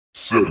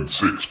7,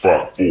 6,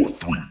 5, 4,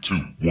 3, 2,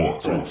 1. You'll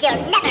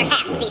never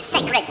have the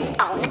sacred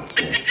stone.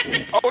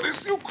 Oh,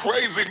 this you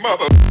crazy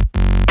mother.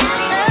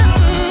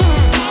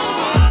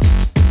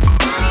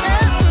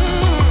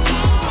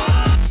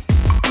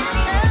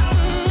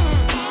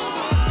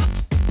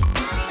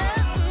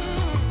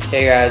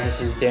 Hey guys,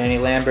 this is Danny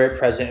Lambert,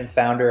 President and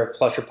Founder of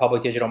Plus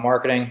Republic Digital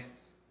Marketing.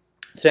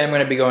 Today I'm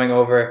going to be going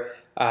over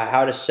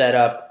how to set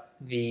up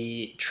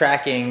the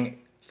tracking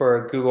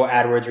for Google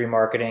AdWords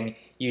remarketing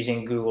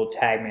using Google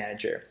Tag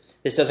Manager.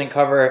 This doesn't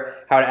cover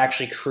how to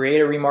actually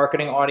create a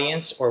remarketing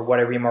audience or what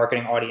a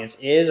remarketing audience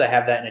is. I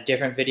have that in a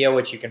different video,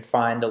 which you can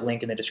find the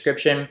link in the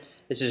description.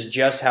 This is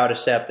just how to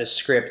set up the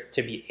script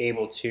to be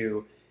able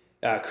to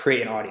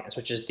create an audience,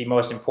 which is the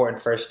most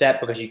important first step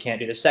because you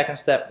can't do the second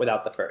step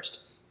without the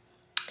first.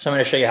 So I'm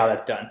going to show you how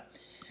that's done.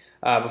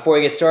 Before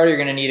we get started, you're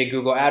going to need a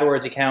Google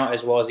AdWords account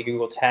as well as a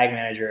Google Tag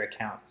Manager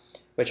account,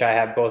 which I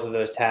have both of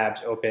those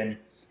tabs open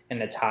in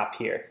the top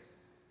here.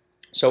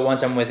 So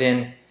once I'm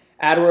within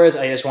AdWords,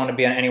 I just want to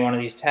be on any one of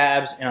these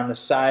tabs, and on the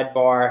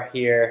sidebar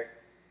here,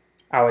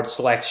 I would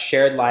select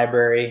Shared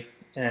Library,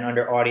 and then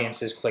under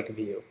Audiences, click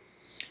View.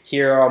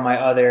 Here are all my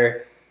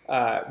other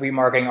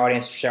remarketing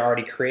audiences which I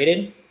already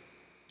created,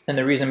 and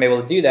the reason I'm able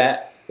to do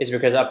that is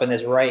because up in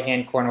this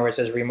right-hand corner where it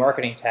says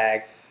Remarketing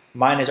Tag,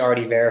 mine is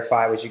already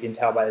verified, which you can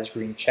tell by this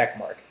green check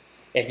mark.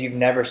 If you've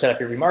never set up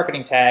your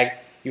remarketing tag,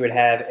 you would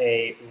have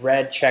a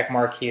red check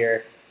mark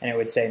here, and it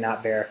would say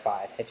not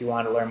verified. If you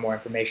want to learn more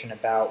information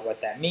about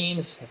what that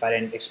means, if I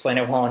didn't explain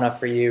it well enough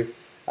for you,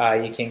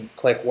 you can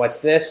click what's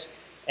this,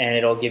 and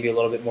it'll give you a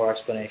little bit more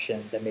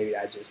explanation than maybe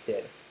I just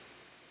did.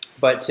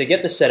 But to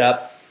get this set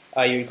up,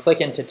 you would click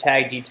into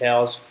tag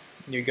details,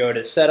 you go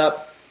to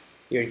setup,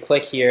 you would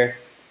click here,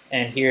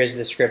 and here's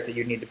the script that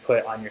you need to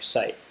put on your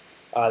site.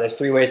 There's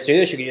three ways to do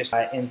this. You can just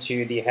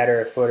into the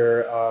header or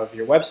footer of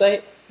your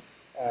website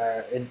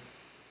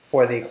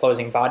for the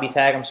closing body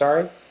tag,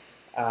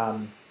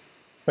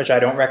 which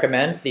I don't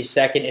recommend. The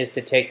second is to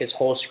take this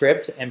whole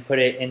script and put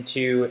it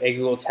into a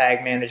Google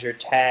Tag Manager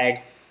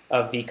tag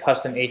of the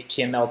custom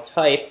HTML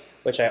type,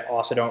 which I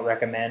also don't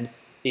recommend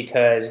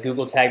because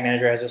Google Tag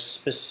Manager has a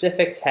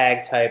specific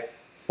tag type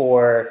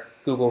for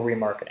Google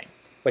remarketing,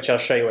 which I'll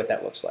show you what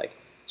that looks like.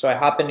 So I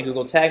hop into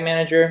Google Tag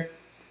Manager,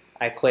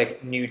 I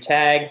click New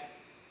Tag,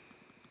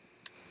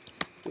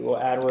 Google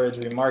AdWords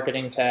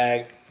Remarketing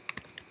Tag.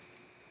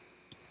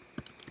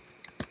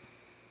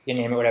 You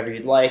can name it whatever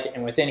you'd like,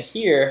 and within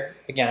here,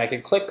 again, I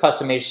could click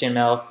Custom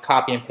HTML,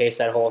 copy and paste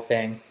that whole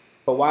thing,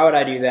 but why would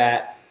I do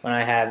that when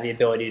I have the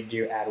ability to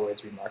do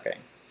AdWords remarketing?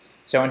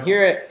 So in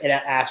here, it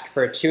asks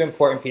for two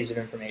important pieces of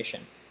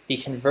information. The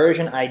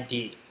conversion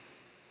ID.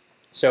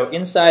 So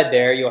inside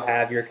there, you'll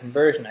have your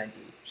conversion ID,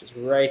 which is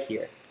right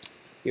here.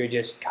 You would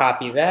just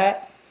copy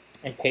that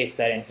and paste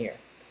that in here.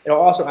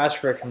 It'll also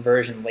ask for a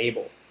conversion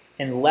label.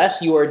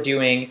 Unless you are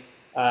doing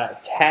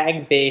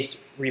tag-based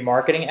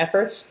remarketing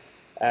efforts,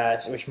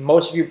 which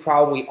most of you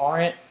probably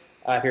aren't.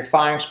 If you're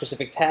firing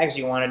specific tags,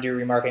 you want to do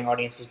remarketing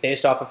audiences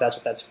based off if that's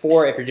what that's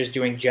for. If you're just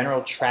doing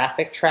general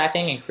traffic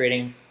tracking and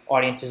creating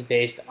audiences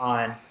based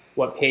on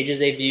what pages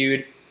they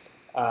viewed,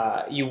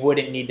 you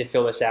wouldn't need to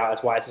fill this out.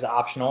 That's why this is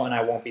optional, and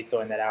I won't be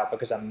filling that out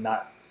because I'm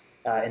not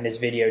in this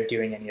video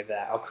doing any of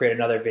that. I'll create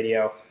another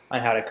video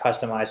on how to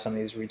customize some of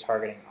these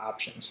retargeting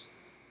options.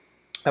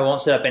 I won't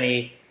set up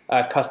any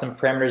custom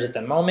parameters at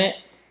the moment,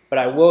 but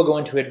I will go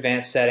into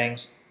advanced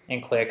settings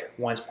and click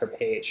once per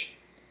page.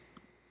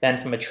 Then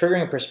from a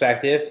triggering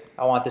perspective,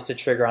 I want this to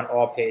trigger on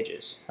all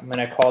pages. I'm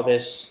going to call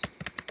this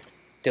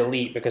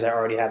delete because I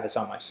already have this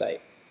on my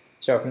site.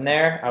 So from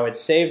there, I would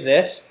save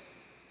this.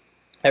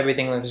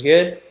 Everything looks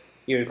good.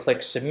 You would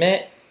click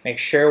submit. Make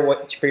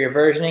sure for your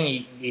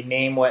versioning, you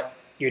name what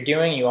you're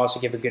doing. You also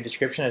give a good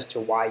description as to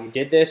why you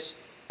did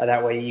this.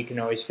 That way you can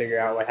always figure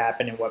out what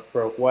happened and what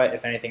broke what,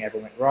 if anything ever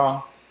went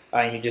wrong.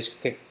 And you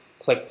just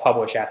click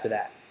publish after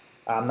that.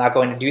 I'm not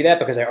going to do that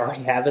because I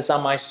already have this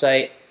on my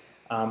site,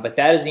 but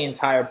that is the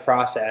entire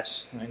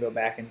process. I'm going to go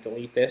back and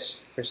delete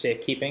this for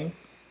safekeeping.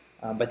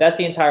 But that's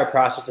the entire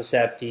process to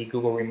set up the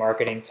Google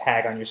remarketing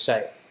tag on your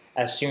site.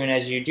 As soon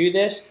as you do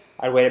this,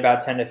 I'd wait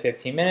about 10 to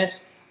 15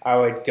 minutes. I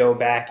would go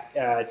back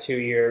to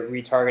your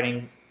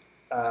retargeting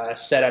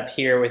setup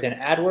here within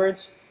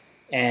AdWords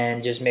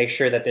and just make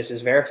sure that this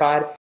is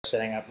verified,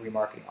 setting up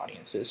remarketing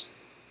audiences.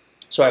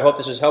 So I hope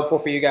this was helpful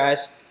for you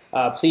guys.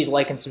 Please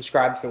like and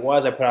subscribe if it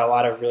was. I put out a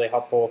lot of really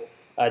helpful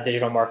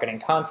digital marketing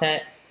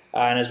content.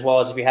 And as well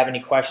as if you have any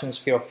questions,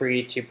 feel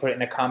free to put it in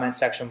the comment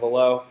section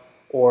below,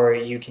 or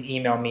you can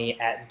email me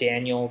at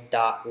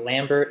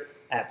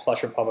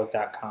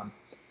daniel.lambert@plusrepublic.com.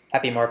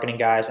 Happy marketing,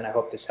 guys, and I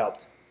hope this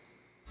helped.